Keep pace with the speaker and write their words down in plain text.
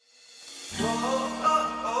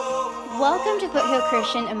Welcome to Foothill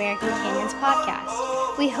Christian American Canyons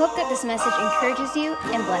podcast. We hope that this message encourages you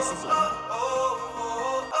and blesses you.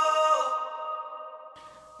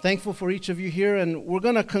 Thankful for each of you here, and we're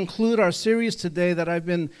going to conclude our series today that I've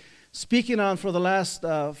been speaking on for the last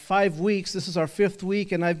 5 weeks. This is our 5th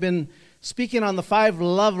week, and I've been speaking on the 5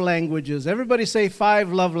 love languages. Everybody say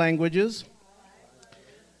 5 love languages.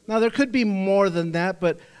 Now, there could be more than that,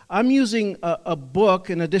 but I'm using a book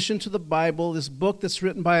in addition to the Bible, this book that's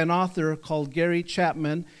written by an author called Gary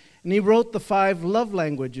Chapman, and he wrote the 5 love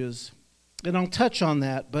languages, and I'll touch on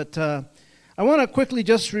that. But I want to quickly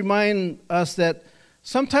just remind us that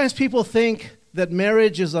sometimes people think that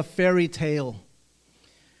marriage is a fairy tale,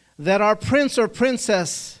 that our prince or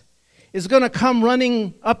princess is going to come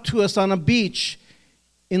running up to us on a beach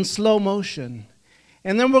in slow motion,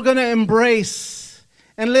 and then we're going to embrace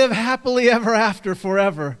and live happily ever after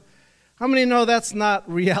forever. How many know that's not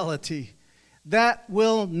reality? That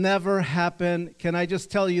will never happen. Can I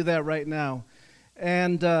just tell you that right now?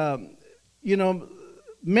 And,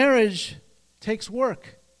 marriage takes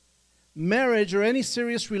work. Marriage or any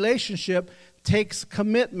serious relationship takes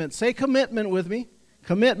commitment. Say commitment with me.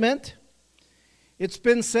 Commitment. It's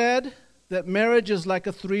been said that marriage is like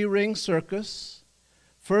a 3-ring circus.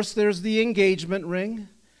 First there's the engagement ring.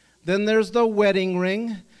 Then there's the wedding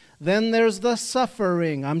ring. Then there's the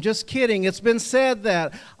suffering. I'm just kidding. It's been said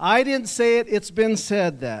that. I didn't say it. It's been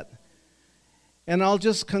said that. And I'll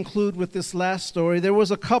just conclude with this last story. There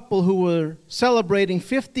was a couple who were celebrating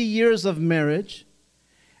 50 years of marriage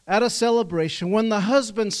at a celebration when the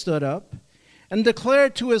husband stood up and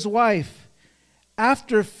declared to his wife,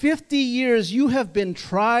 "After 50 years, you have been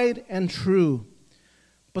tried and true."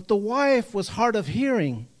 But the wife was hard of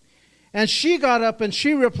hearing. And she got up and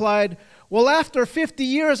she replied, "Well, after 50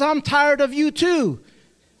 years, I'm tired of you too."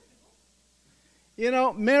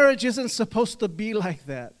 Marriage isn't supposed to be like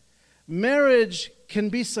that. Marriage can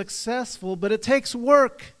be successful, but it takes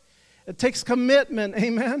work. It takes commitment,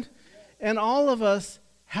 amen? And all of us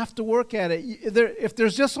have to work at it. If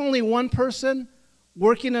there's just only one person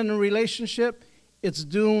working in a relationship, it's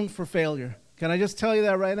doomed for failure. Can I just tell you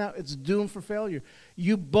that right now? It's doomed for failure.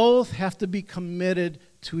 You both have to be committed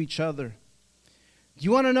to each other. Do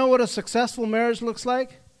you want to know what a successful marriage looks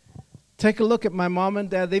like? Take a look at my mom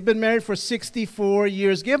and dad. They've been married for 64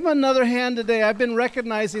 years. Give them another hand today. I've been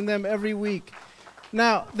recognizing them every week.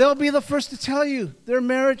 Now, they'll be the first to tell you their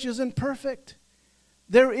marriage isn't perfect.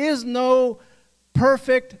 There is no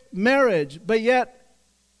perfect marriage, but yet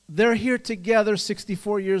they're here together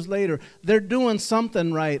 64 years later. They're doing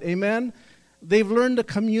something right, amen? They've learned to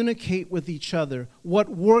communicate with each other, what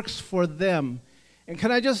works for them. And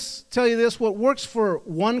can I just tell you this? What works for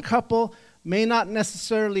one couple may not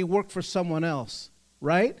necessarily work for someone else,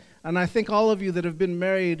 right? And I think all of you that have been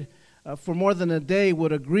married for more than a day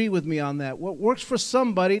would agree with me on that. What works for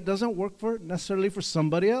somebody doesn't work necessarily for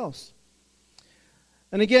somebody else.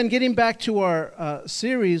 And again, getting back to our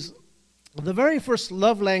series, the very first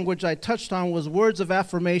love language I touched on was words of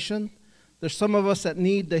affirmation. There's some of us that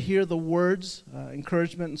need to hear the words,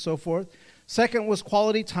 encouragement and so forth. Second was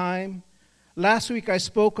quality time. Last week I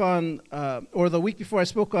spoke on, or the week before I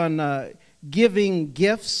spoke on giving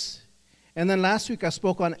gifts. And then last week I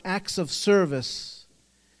spoke on acts of service.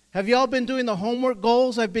 Have you all been doing the homework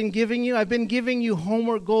goals I've been giving you? I've been giving you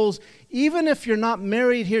homework goals. Even if you're not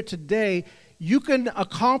married here today, you can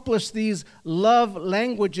accomplish these love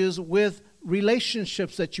languages with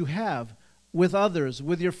relationships that you have with others,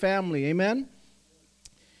 with your family. Amen?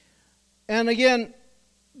 And again,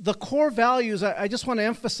 the core values, I just want to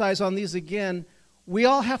emphasize on these again. We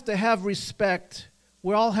all have to have respect.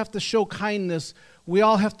 We all have to show kindness. We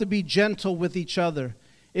all have to be gentle with each other.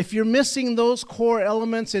 If you're missing those core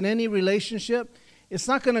elements in any relationship, it's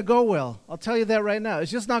not going to go well. I'll tell you that right now.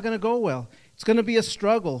 It's just not going to go well. It's going to be a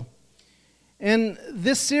struggle. And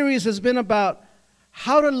this series has been about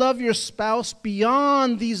how to love your spouse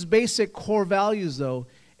beyond these basic core values, though.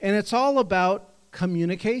 And it's all about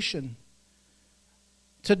communication.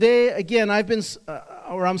 Today, again,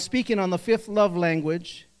 I'm speaking on the 5th love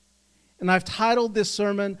language, and I've titled this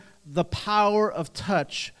sermon, "The Power of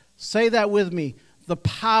Touch." Say that with me, the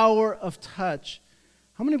power of touch.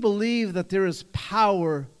 How many believe that there is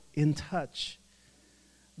power in touch?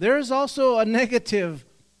 There is also a negative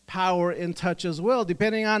power in touch as well,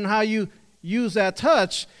 depending on how you use that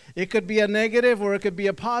touch. It could be a negative or it could be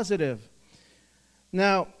a positive.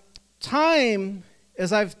 Now, time,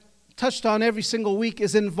 as I've touched on every single week,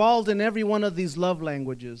 is involved in every one of these love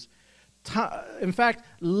languages. In fact,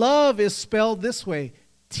 love is spelled this way,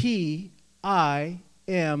 T-I-M-E.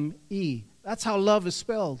 That's how love is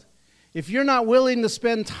spelled. If you're not willing to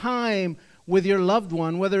spend time with your loved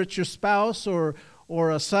one, whether it's your spouse or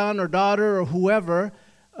a son or daughter or whoever,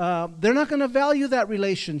 they're not going to value that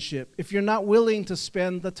relationship if you're not willing to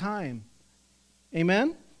spend the time.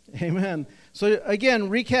 Amen? Amen. So again,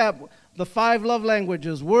 recap the 5 love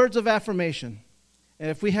languages, words of affirmation. And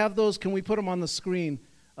if we have those, can we put them on the screen?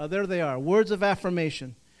 There they are, words of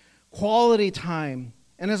affirmation. Quality time.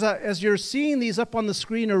 And as you're seeing these up on the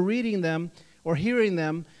screen or reading them or hearing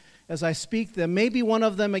them as I speak them, maybe one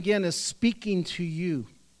of them again is speaking to you.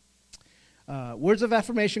 Words of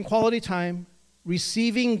affirmation, quality time,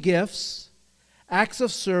 receiving gifts, acts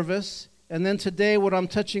of service, and then today what I'm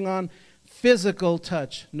touching on, physical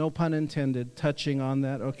touch. No pun intended, touching on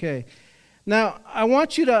that. Okay. Now, I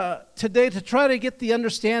want you today to try to get the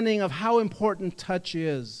understanding of how important touch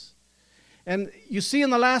is. And you see in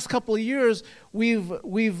the last couple of years, we've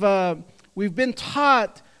been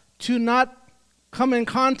taught to not come in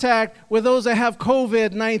contact with those that have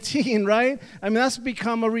COVID-19, right? I mean, that's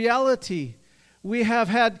become a reality. We have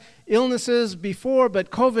had illnesses before, but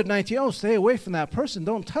COVID-19, oh, stay away from that person.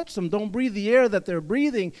 Don't touch them. Don't breathe the air that they're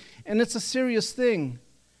breathing. And it's a serious thing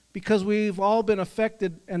because we've all been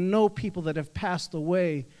affected and know people that have passed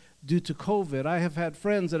away due to COVID. I have had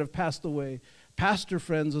friends that have passed away, pastor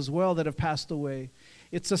friends as well that have passed away.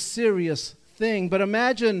 It's a serious thing. But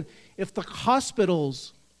imagine if the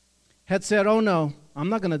hospitals had said, oh, no, I'm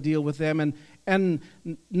not going to deal with them, and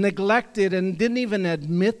neglected and didn't even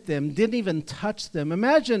admit them, didn't even touch them.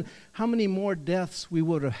 Imagine how many more deaths we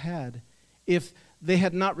would have had if they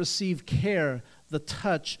had not received care, the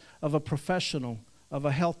touch of a professional, of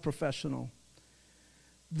a health professional.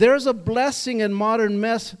 There's a blessing in modern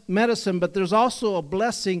medicine, but there's also a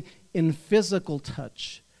blessing in physical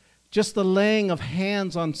touch. Just the laying of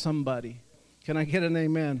hands on somebody. Can I get an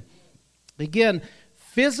amen? Again,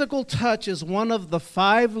 physical touch is one of the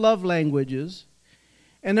 5 love languages,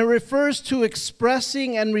 and it refers to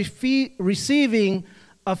expressing and receiving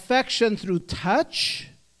affection through touch.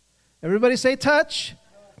 Everybody say touch.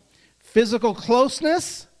 Physical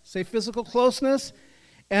closeness. Say physical closeness.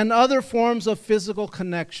 And other forms of physical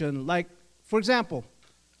connection. Like, for example,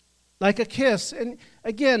 like a kiss. And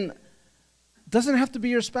again, doesn't have to be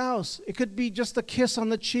your spouse. It could be just a kiss on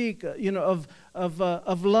the cheek,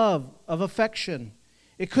 of love, of affection.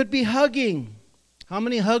 It could be hugging. How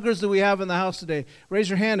many huggers do we have in the house today? Raise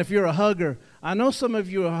your hand if you're a hugger. I know some of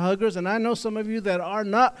you are huggers, and I know some of you that are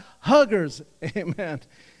not huggers. Amen.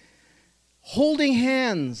 Holding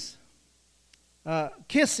hands,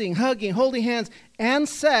 kissing, hugging, holding hands, and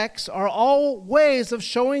sex are all ways of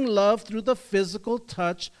showing love through the physical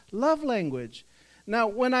touch love language. Now,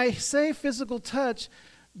 when I say physical touch,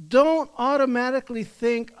 don't automatically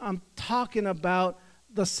think I'm talking about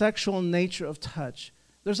the sexual nature of touch.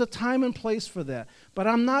 There's a time and place for that. But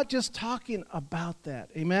I'm not just talking about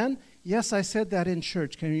that. Amen? Yes, I said that in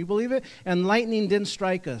church. Can you believe it? And lightning didn't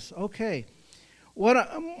strike us. Okay.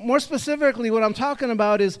 More specifically, what I'm talking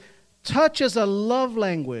about is touch is a love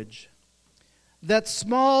language. That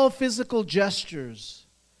small physical gestures,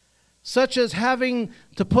 such as having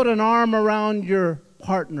to put an arm around your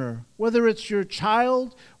partner, whether it's your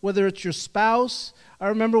child, whether it's your spouse. I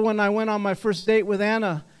remember when I went on my first date with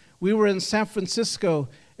Anna, we were in San Francisco,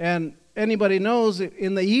 and anybody knows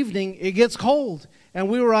in the evening it gets cold. And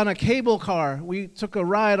we were on a cable car. We took a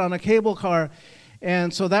ride on a cable car.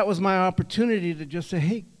 And so that was my opportunity to just say,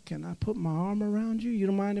 hey, can I put my arm around you? You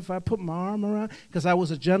don't mind if I put my arm around? Because I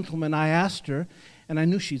was a gentleman. I asked her, and I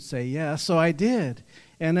knew she'd say yes, so I did.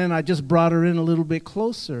 And then I just brought her in a little bit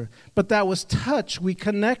closer. But that was touch. We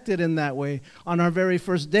connected in that way on our very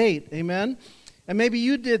first date. Amen? And maybe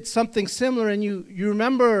you did something similar, and you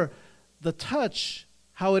remember the touch,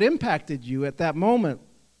 how it impacted you at that moment.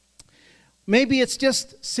 Maybe it's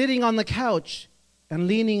just sitting on the couch and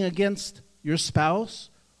leaning against your spouse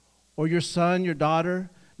or your son, your daughter,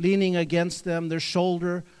 leaning against them, their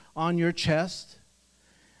shoulder on your chest.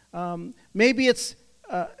 Maybe it's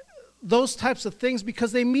those types of things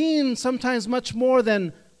because they mean sometimes much more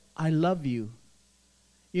than I love you.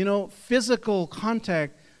 You know, physical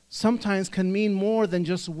contact sometimes can mean more than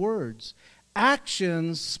just words.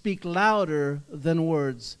 Actions speak louder than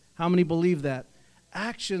words. How many believe that?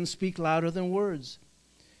 Actions speak louder than words.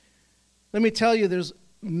 Let me tell you,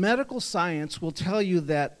 medical science will tell you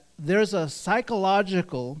that there's a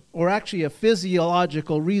psychological, or actually a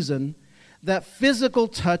physiological reason that physical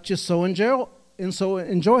touch is so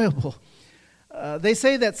enjoyable. They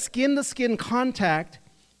say that skin-to-skin contact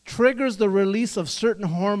triggers the release of certain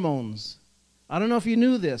hormones. I don't know if you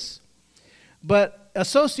knew this, but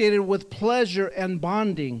associated with pleasure and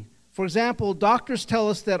bonding. For example, doctors tell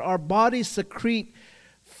us that our bodies secrete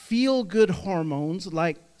feel-good hormones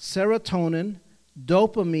like serotonin,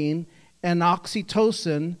 dopamine, and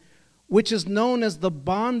oxytocin, which is known as the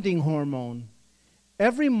bonding hormone.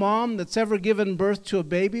 Every mom that's ever given birth to a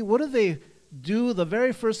baby, what do? The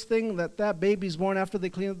very first thing that baby's born after they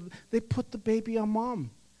clean it, they put the baby on mom.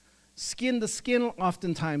 Skin to skin,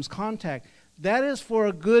 oftentimes, contact. That is for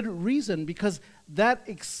a good reason, because that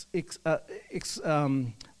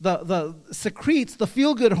secretes the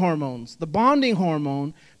feel-good hormones, the bonding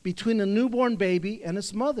hormone between a newborn baby and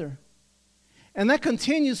its mother. And that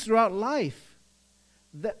continues throughout life.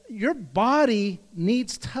 Your body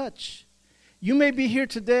needs touch. You may be here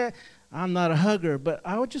today, I'm not a hugger, but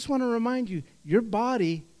I would just want to remind you, your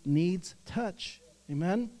body needs touch.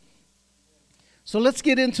 Amen? So let's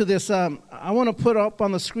get into this. I want to put up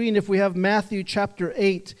on the screen, if we have Matthew chapter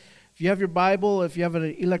 8. If you have your Bible, if you have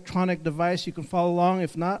an electronic device, you can follow along.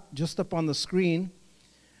 If not, just up on the screen.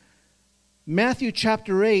 Matthew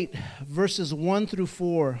chapter 8, verses 1 through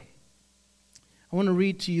 4. I want to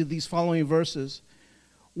read to you these following verses.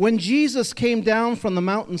 When Jesus came down from the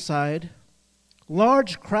mountainside,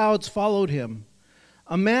 large crowds followed him.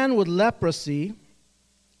 A man with leprosy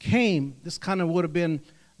came. This kind of would have been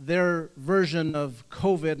their version of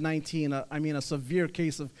COVID-19, a severe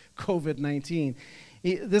case of COVID-19.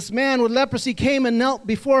 This man with leprosy came and knelt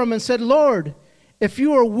before him and said, "Lord, if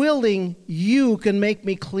you are willing, you can make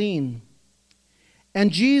me clean."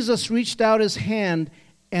 And Jesus reached out his hand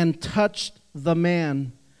and touched the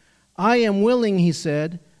man. "I am willing," he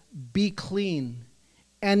said, "be clean."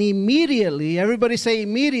 And immediately, everybody say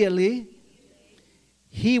immediately,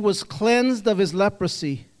 he was cleansed of his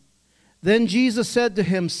leprosy. Then Jesus said to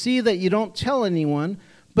him, "See that you don't tell anyone,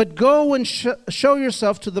 but go and show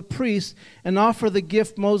yourself to the priest and offer the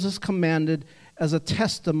gift Moses commanded as a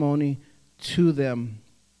testimony to them."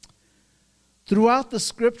 Throughout the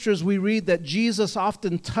scriptures, we read that Jesus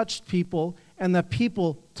often touched people and that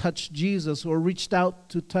people touched Jesus or reached out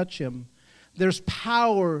to touch him. There's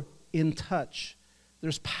power in touch.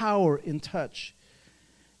 There's power in touch.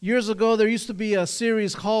 Years ago, there used to be a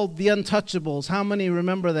series called The Untouchables. How many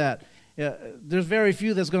remember that? There's very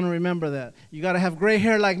few that's going to remember that. You got to have gray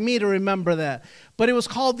hair like me to remember that. But it was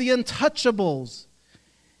called The Untouchables.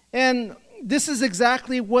 And this is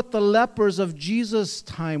exactly what the lepers of Jesus'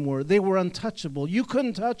 time were. They were untouchable. You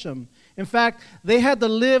couldn't touch them. In fact, they had to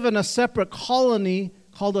live in a separate colony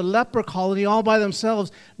called a leper colony all by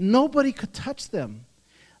themselves. Nobody could touch them.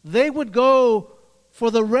 They would go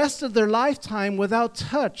for the rest of their lifetime without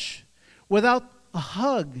touch, without a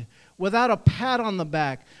hug, without a pat on the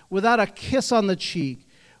back, without a kiss on the cheek,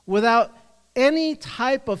 without any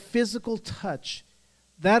type of physical touch.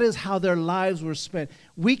 That is how their lives were spent.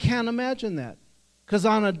 We can't imagine that, because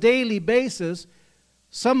on a daily basis,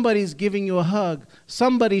 somebody's giving you a hug,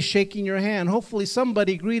 somebody's shaking your hand. Hopefully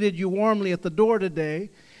somebody greeted you warmly at the door today.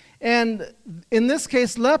 And in this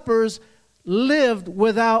case, lepers lived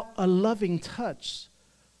without a loving touch.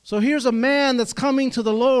 So here's a man that's coming to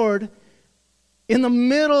the Lord in the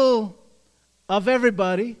middle of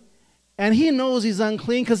everybody, and he knows he's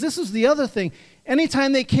unclean, because this is the other thing.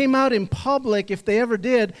 Anytime they came out in public, if they ever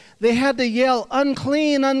did, they had to yell,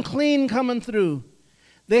 "Unclean, unclean," coming through.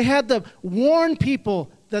 They had to warn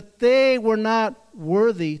people that they were not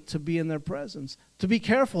worthy to be in their presence, to be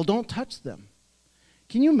careful, don't touch them.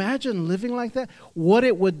 Can you imagine living like that? What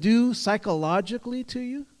it would do psychologically to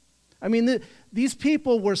you? I mean, these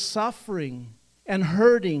people were suffering and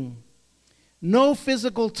hurting. No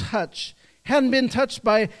physical touch. Hadn't been touched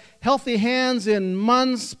by healthy hands in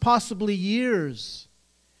months, possibly years.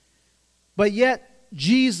 But yet,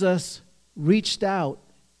 Jesus reached out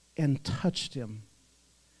and touched him.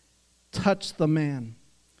 Touched the man.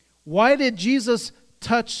 Why did Jesus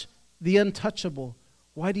touch the untouchable?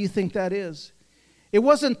 Why do you think that is? It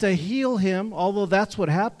wasn't to heal him, although that's what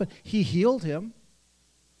happened. He healed him.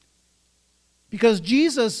 Because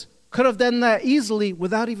Jesus could have done that easily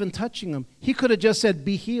without even touching him. He could have just said,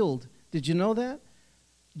 "Be healed." Did you know that?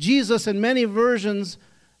 Jesus, in many versions,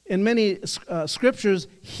 in many scriptures,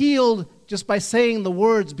 healed just by saying the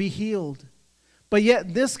words, "Be healed." But yet,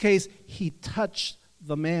 in this case, he touched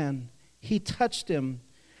the man. He touched him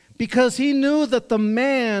because he knew that the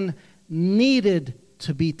man needed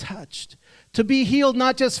to be touched, to be healed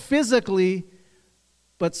not just physically,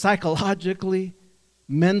 but psychologically,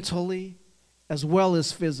 mentally, as well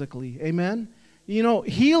as physically. Amen? You know,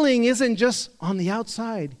 healing isn't just on the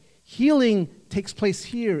outside. Healing takes place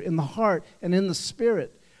here in the heart and in the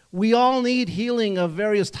spirit. We all need healing of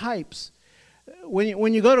various types.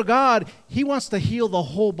 When you go to God, He wants to heal the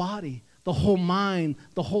whole body, the whole mind,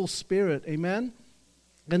 the whole spirit. Amen?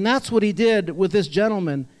 And that's what He did with this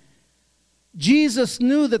gentleman. Jesus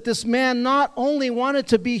knew that this man not only wanted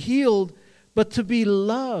to be healed, but to be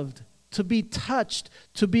loved, to be touched,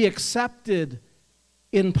 to be accepted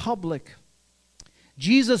in public.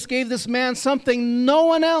 Jesus gave this man something no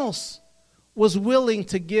one else was willing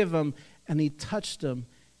to give him, and he touched him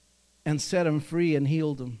and set him free and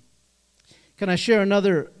healed him. Can I share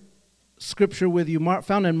another scripture with you,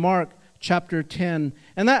 found in Mark chapter 10?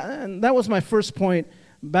 And that was my first point,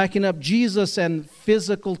 backing up Jesus and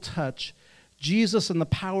physical touch. Jesus and the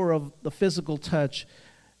power of the physical touch.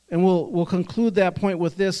 And we'll conclude that point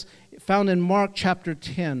with this, found in Mark chapter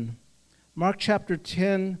 10. Mark chapter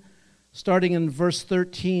 10, starting in verse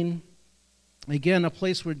 13. Again, a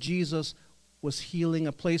place where Jesus was healing,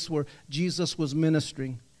 a place where Jesus was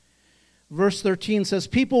ministering. Verse 13 says,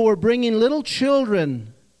 people were bringing little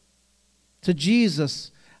children to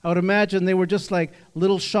Jesus. I would imagine they were just like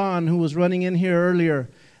little Sean, who was running in here earlier.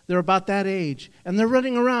 They're about that age. And they're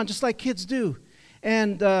running around just like kids do.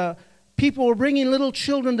 And people were bringing little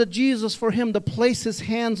children to Jesus for him to place his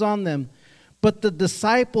hands on them. But the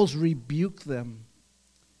disciples rebuked them.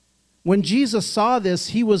 When Jesus saw this,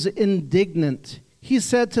 he was indignant. He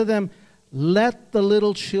said to them, let the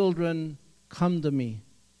little children come to me,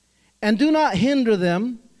 and do not hinder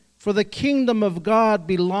them, for the kingdom of God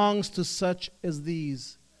belongs to such as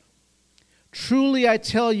these. Truly I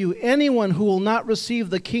tell you, anyone who will not receive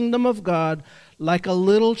the kingdom of God like a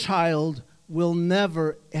little child will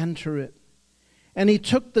never enter it. And he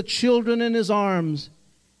took the children in his arms.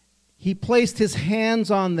 He placed his hands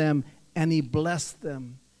on them, and he blessed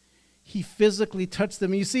them. He physically touched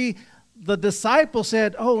them. You see, the disciples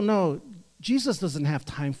said, oh no, Jesus doesn't have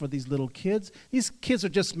time for these little kids. These kids are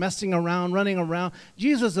just messing around, running around.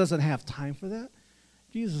 Jesus doesn't have time for that.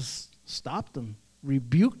 Jesus stopped them,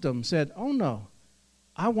 rebuked them, said, oh no,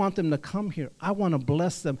 I want them to come here. I want to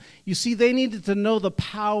bless them. You see, they needed to know the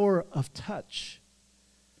power of touch.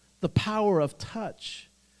 The power of touch.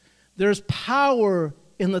 There's power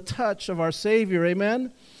in the touch of our Savior,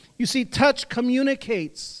 amen? You see, touch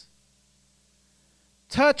communicates.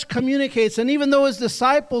 Touch communicates. And even though his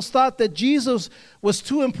disciples thought that Jesus was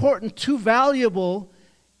too important, too valuable,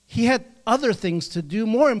 he had other things to do,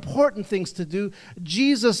 more important things to do.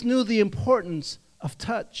 Jesus knew the importance of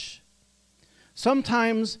touch.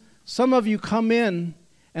 Sometimes some of you come in,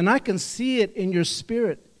 and I can see it in your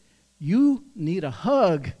spirit. You need a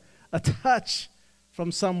hug, a touch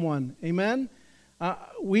from someone. Amen?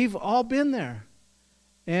 We've all been there.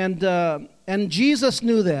 And Jesus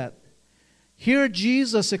knew that. Here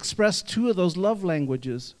Jesus expressed two of those love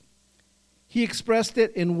languages. He expressed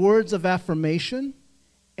it in words of affirmation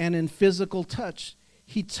and in physical touch.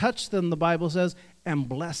 He touched them, the Bible says, and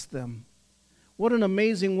blessed them. What an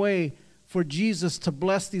amazing way for Jesus to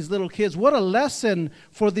bless these little kids. What a lesson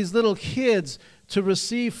for these little kids to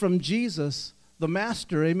receive from Jesus, the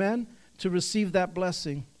Master, amen? To receive that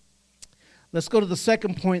blessing. Let's go to the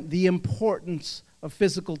second point, the importance of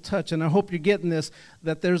physical touch. And I hope you're getting this,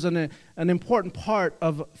 that there's an important part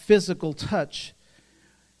of physical touch.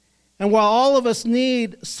 And while all of us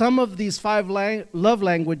need some of these five love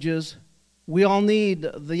languages, we all need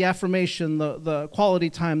the affirmation, the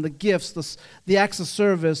quality time, the gifts, the acts of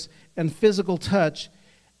service, and physical touch.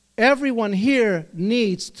 Everyone here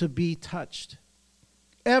needs to be touched.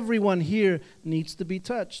 Everyone here needs to be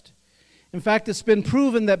touched. In fact, it's been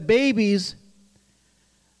proven that babies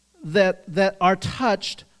that are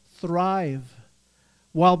touched thrive,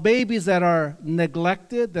 while babies that are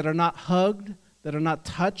neglected, that are not hugged, that are not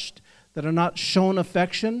touched, that are not shown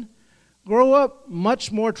affection, grow up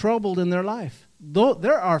much more troubled in their life. Though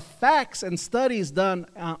there are facts and studies done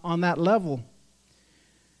on that level.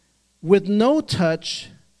 With no touch,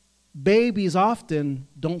 babies often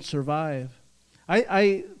don't survive.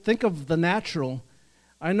 I think of the natural.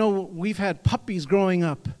 I know we've had puppies growing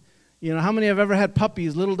up. You know, how many have ever had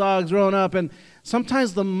puppies, little dogs growing up? And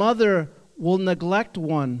sometimes the mother will neglect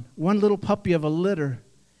one little puppy of a litter,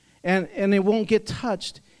 and it won't get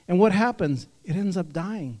touched. And what happens? It ends up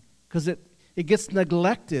dying because it gets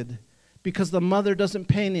neglected because the mother doesn't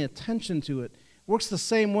pay any attention to it. It works the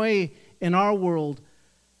same way in our world.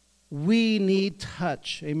 We need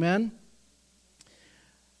touch. Amen?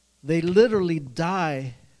 They literally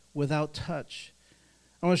die without touch.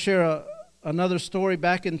 I want to share another story.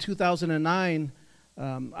 Back in 2009,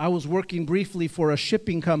 I was working briefly for a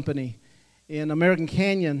shipping company in American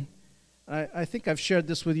Canyon. I think I've shared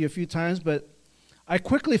this with you a few times, but I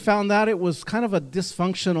quickly found out it was kind of a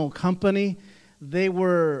dysfunctional company. They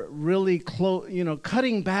were really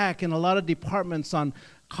cutting back in a lot of departments on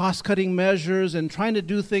cost-cutting measures and trying to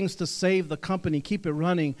do things to save the company, keep it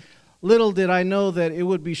running. little did I know that it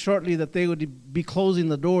would be shortly that they would be closing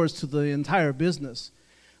the doors to the entire business.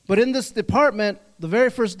 But in this department, the very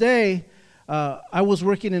first day, I was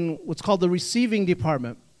working in what's called the receiving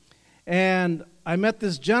department. And I met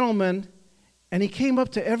this gentleman, and he came up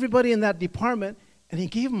to everybody in that department, and he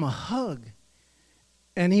gave him a hug.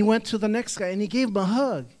 And he went to the next guy, and he gave him a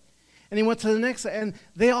hug. And he went to the next guy, and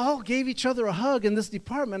they all gave each other a hug in this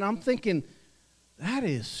department. I'm thinking, that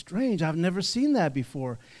is strange. I've never seen that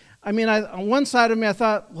before. I mean, on one side of me, I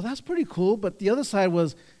thought, well, that's pretty cool. But the other side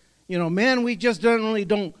was, man, we just generally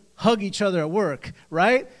don't hug each other at work,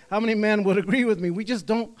 right? How many men would agree with me? We just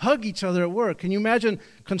don't hug each other at work. Can you imagine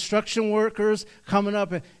construction workers coming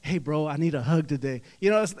up and, hey, bro, I need a hug today?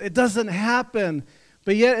 It doesn't happen.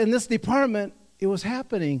 But yet in this department, it was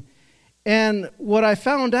happening. And what I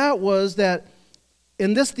found out was that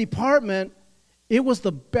in this department, it was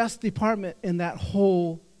the best department in that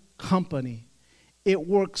whole company. It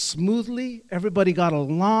worked smoothly. Everybody got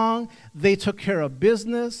along. They took care of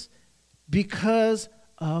business because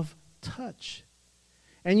of touch.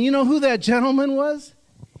 And you know who that gentleman was?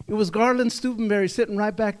 It was Garland Stubenberry sitting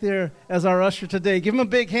right back there as our usher today. Give him a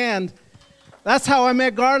big hand. That's how I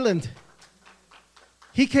met Garland.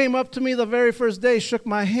 He came up to me the very first day, shook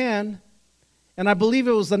my hand, and I believe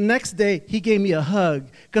it was the next day he gave me a hug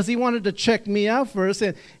because he wanted to check me out first.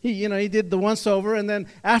 And he did the once over, and then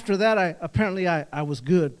after that, I was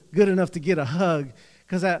good enough to get a hug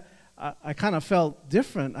because I kind of felt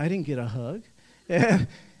different. I didn't get a hug. And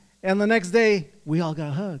the next day, we all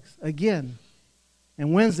got hugs again.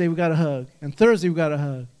 And Wednesday, we got a hug. And Thursday, we got a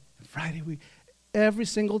hug. And Friday, every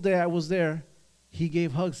single day I was there, he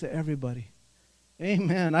gave hugs to everybody.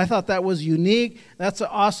 Amen. I thought that was unique. That's an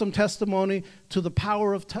awesome testimony to the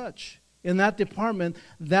power of touch. In that department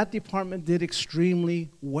did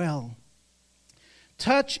extremely well.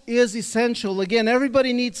 Touch is essential. Again,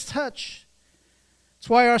 everybody needs touch. That's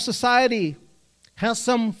why our society has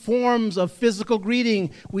some forms of physical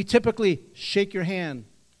greeting. We typically shake your hand.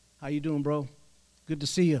 How you doing, bro? Good to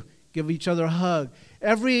see you. Give each other a hug.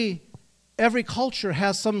 Every culture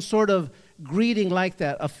has some sort of greeting like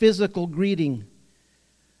that, a physical greeting.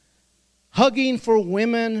 Hugging for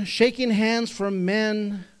women, shaking hands for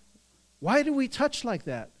men. Why do we touch like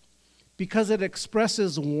that? Because it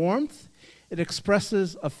expresses warmth. It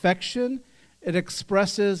expresses affection. It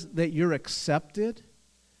expresses that you're accepted,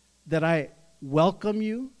 that I welcome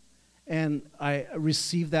you, and I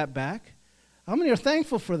receive that back. How many are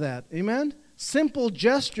thankful for that? Amen? Simple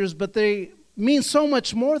gestures, but they mean so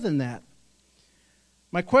much more than that.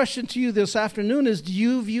 My question to you this afternoon is, do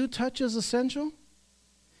you view touch as essential?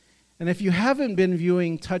 And if you haven't been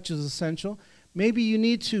viewing touch as essential, maybe you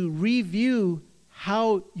need to review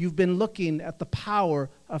how you've been looking at the power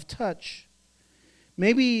of touch.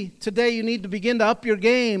 Maybe today you need to begin to up your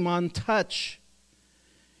game on touch.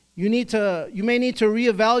 You may need to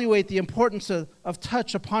reevaluate the importance of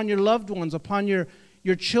touch upon your loved ones, upon your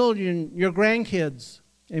children, your grandkids.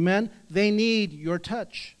 Amen? They need your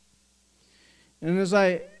touch. And as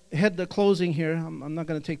I head to closing here, I'm not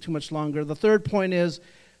going to take too much longer. The third point is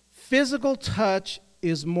physical touch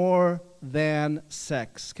is more than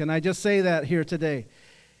sex. Can I just say that here today?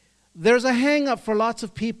 There's a hang-up for lots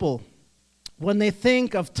of people. When they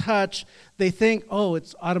think of touch, they think, oh,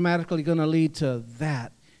 it's automatically going to lead to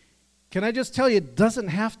that. Can I just tell you, it doesn't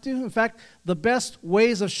have to. In fact, the best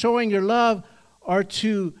ways of showing your love are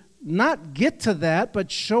to not get to that,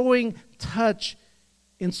 but showing touch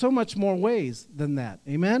in so much more ways than that.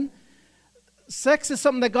 Amen? Sex is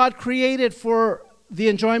something that God created for the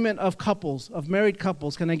enjoyment of couples, of married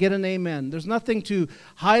couples. Can I get an amen? There's nothing to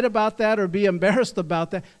hide about that or be embarrassed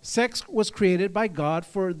about that. Sex was created by God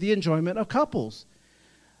for the enjoyment of couples.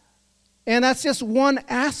 And that's just one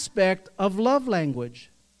aspect of love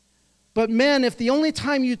language. But men, if the only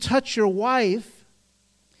time you touch your wife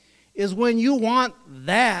is when you want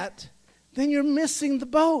that, then you're missing the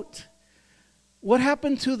boat. What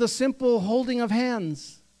happened to the simple holding of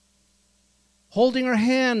hands? Holding her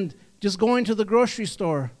hand just going to the grocery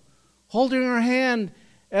store. Holding her hand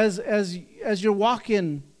as you're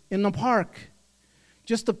walking in the park.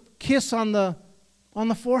 Just a kiss on the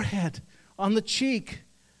forehead, on the cheek.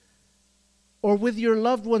 Or with your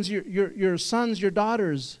loved ones, your sons, your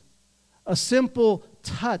daughters. A simple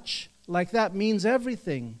touch like that means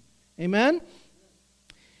everything. Amen?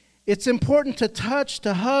 It's important to touch,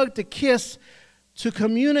 to hug, to kiss, to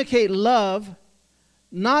communicate love,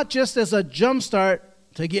 not just as a jump start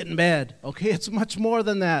to get in bed. Okay, it's much more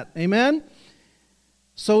than that. Amen?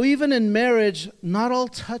 So even in marriage, not all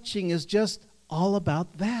touching is just all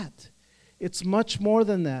about that. It's much more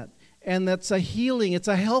than that. And that's a healing, it's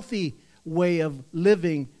a healthy way of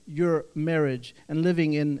living your marriage and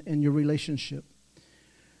living in your relationship.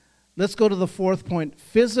 Let's go to the fourth point,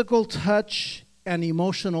 physical touch and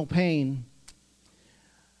emotional pain.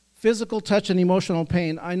 Physical touch and emotional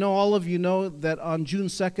pain. I know all of you know that on June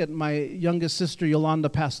 2nd, my youngest sister, Yolanda,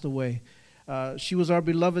 passed away. She was our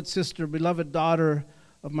beloved sister, beloved daughter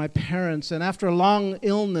of my parents. And after a long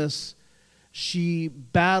illness, she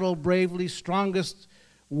battled bravely, strongest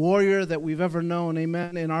warrior that we've ever known,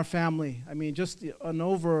 amen, in our family. I mean, just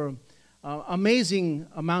an amazing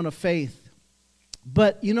amount of faith.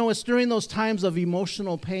 But, it's during those times of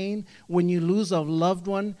emotional pain, when you lose a loved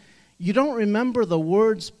one, you don't remember the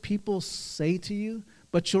words people say to you,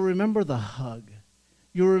 but you'll remember the hug.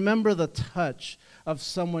 You'll remember the touch of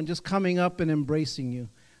someone just coming up and embracing you.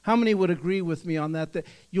 How many would agree with me on that? That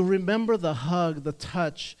you'll remember the hug, the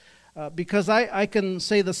touch. Because I can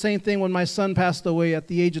say the same thing when my son passed away at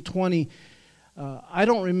the age of 20. I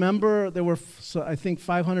don't remember, there were, I think,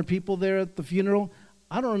 500 people there at the funeral.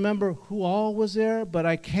 I don't remember who all was there, but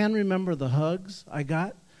I can remember the hugs I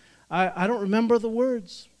got. I don't remember the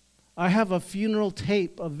words. I have a funeral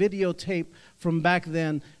tape, a videotape from back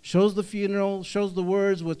then. Shows the funeral, shows the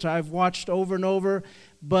words, which I've watched over and over,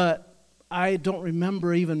 but I don't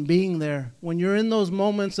remember even being there. When you're in those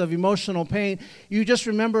moments of emotional pain, you just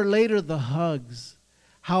remember later the hugs,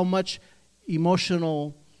 how much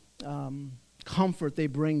emotional comfort they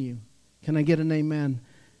bring you. Can I get an amen?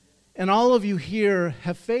 And all of you here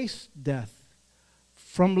have faced death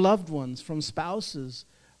from loved ones, from spouses,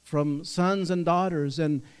 from sons and daughters.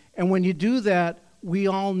 And when you do that, we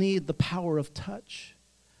all need the power of touch.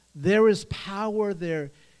 There is power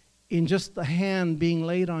there in just the hand being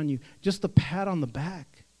laid on you, just a pat on the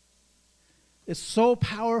back. It's so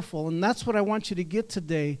powerful, and that's what I want you to get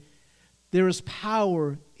today. There is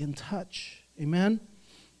power in touch. Amen?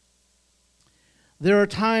 There are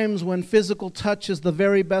times when physical touch is the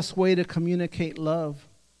very best way to communicate love.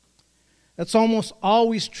 That's almost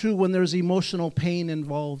always true when there's emotional pain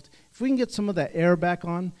involved. If we can get some of that air back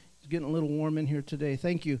on, it's getting a little warm in here today.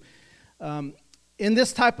 Thank you. In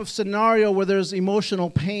this type of scenario where there's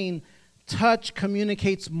emotional pain, touch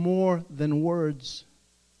communicates more than words.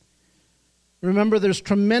 Remember, there's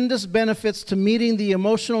tremendous benefits to meeting the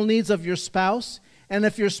emotional needs of your spouse. And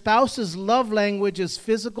if your spouse's love language is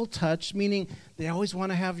physical touch, meaning they always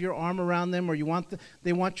want to have your arm around them, or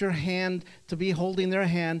they want your hand to be holding their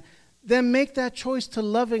hand, then make that choice to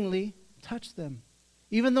lovingly touch them.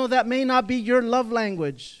 Even though that may not be your love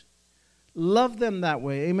language, love them that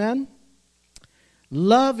way. Amen?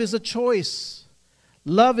 Love is a choice.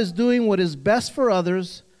 Love is doing what is best for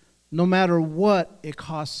others, no matter what it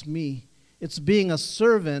costs me. It's being a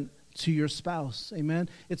servant to your spouse. Amen.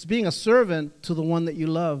 It's being a servant to the one that you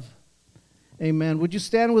love. Amen. Would you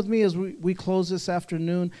stand with me as we close this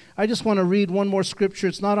afternoon? I just want to read one more scripture.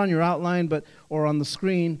 It's not on your outline or on the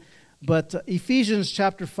screen, but Ephesians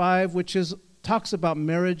chapter 5, which talks about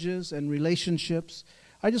marriages and relationships.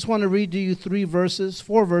 I just want to read to you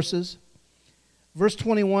 4 verses. Verse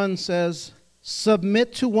 21 says,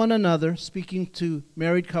 "Submit to one another," speaking to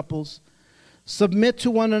married couples, "submit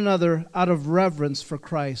to one another out of reverence for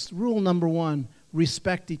Christ." Rule number 1,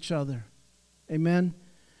 respect each other. Amen.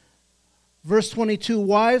 Verse 22,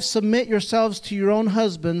 "Wives, submit yourselves to your own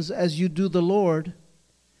husbands as you do the Lord."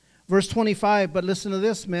 Verse 25, but listen to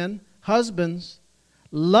this, men. "Husbands,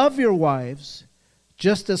 love your wives,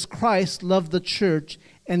 just as Christ loved the church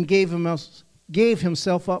and gave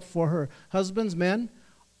himself up for her." Husbands, men,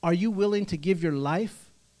 are you willing to give your life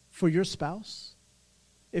for your spouse?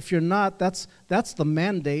 If you're not, that's the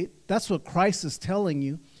mandate. That's what Christ is telling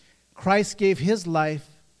you. Christ gave his life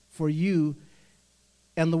for you,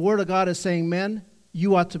 and the Word of God is saying, men,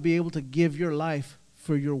 you ought to be able to give your life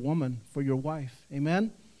for your woman, for your wife.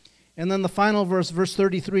 Amen? And then the final verse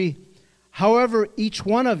 33, "However, each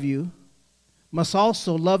one of you must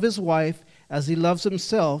also love his wife as he loves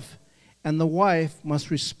himself, and the wife must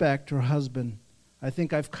respect her husband." I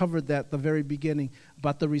think I've covered that at the very beginning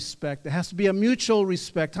about the respect. It has to be a mutual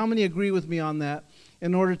respect. How many agree with me on that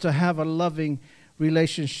in order to have a loving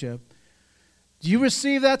relationship? Do you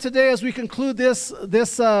receive that today as we conclude this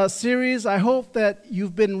series? I hope that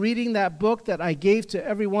you've been reading that book that I gave to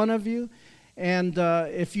every one of you. And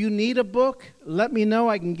if you need a book, let me know.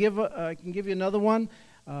 I can give you another one.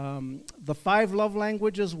 The 5 love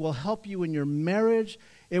languages will help you in your marriage.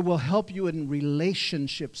 It will help you in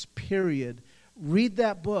relationships, period. Read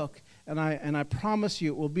that book, and I promise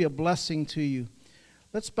you it will be a blessing to you.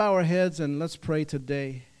 Let's bow our heads and let's pray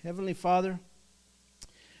today. Heavenly Father,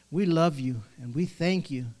 we love you and we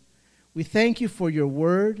thank you. We thank you for your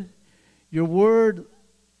word. Your word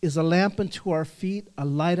is a lamp unto our feet, a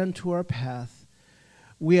light unto our path.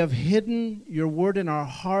 We have hidden your word in our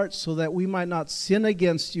hearts so that we might not sin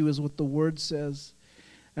against you, is what the word says.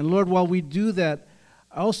 And Lord, while we do that,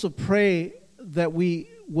 I also pray that we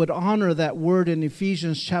would honor that word in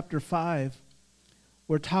Ephesians chapter 5,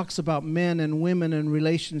 where it talks about men and women and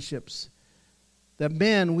relationships. That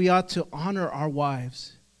men, we ought to honor our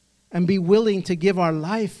wives and be willing to give our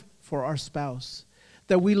life for our spouse.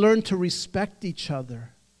 That we learn to respect each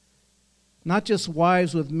other. Not just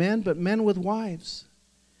wives with men, but men with wives.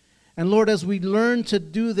 And Lord, as we learn to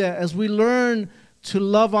do that, as we learn to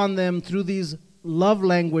love on them through these love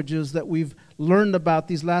languages that we've learned about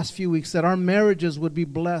these last few weeks, that our marriages would be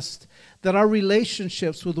blessed, that our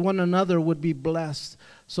relationships with one another would be blessed.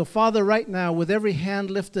 So Father, right now, with every hand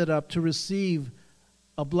lifted up to receive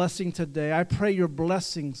a blessing today, I pray your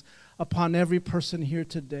blessings upon every person here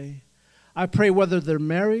today. I pray whether they're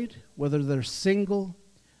married, whether they're single,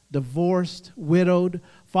 divorced, widowed,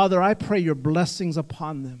 Father, I pray your blessings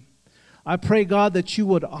upon them. I pray, God, that you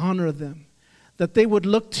would honor them, that they would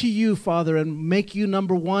look to you, Father, and make you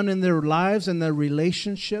number one in their lives and their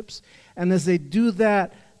relationships. And as they do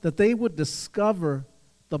that, that they would discover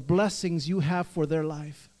the blessings you have for their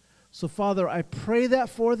life. So, Father, I pray that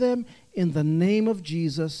for them in the name of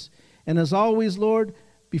Jesus. And as always, Lord,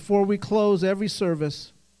 before we close every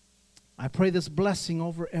service, I pray this blessing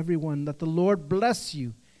over everyone, that the Lord bless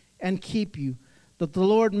you and keep you, that the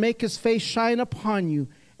Lord make his face shine upon you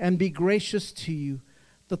and be gracious to you,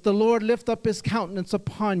 that the Lord lift up his countenance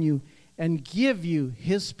upon you and give you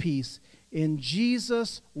his peace. In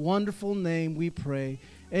Jesus' wonderful name we pray.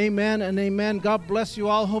 Amen and amen. God bless you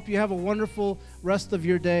all. Hope you have a wonderful rest of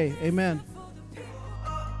your day. Amen.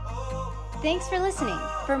 Thanks for listening.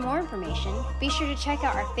 For more information, be sure to check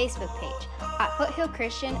out our Facebook page at Foothill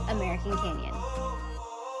Christian American Canyon.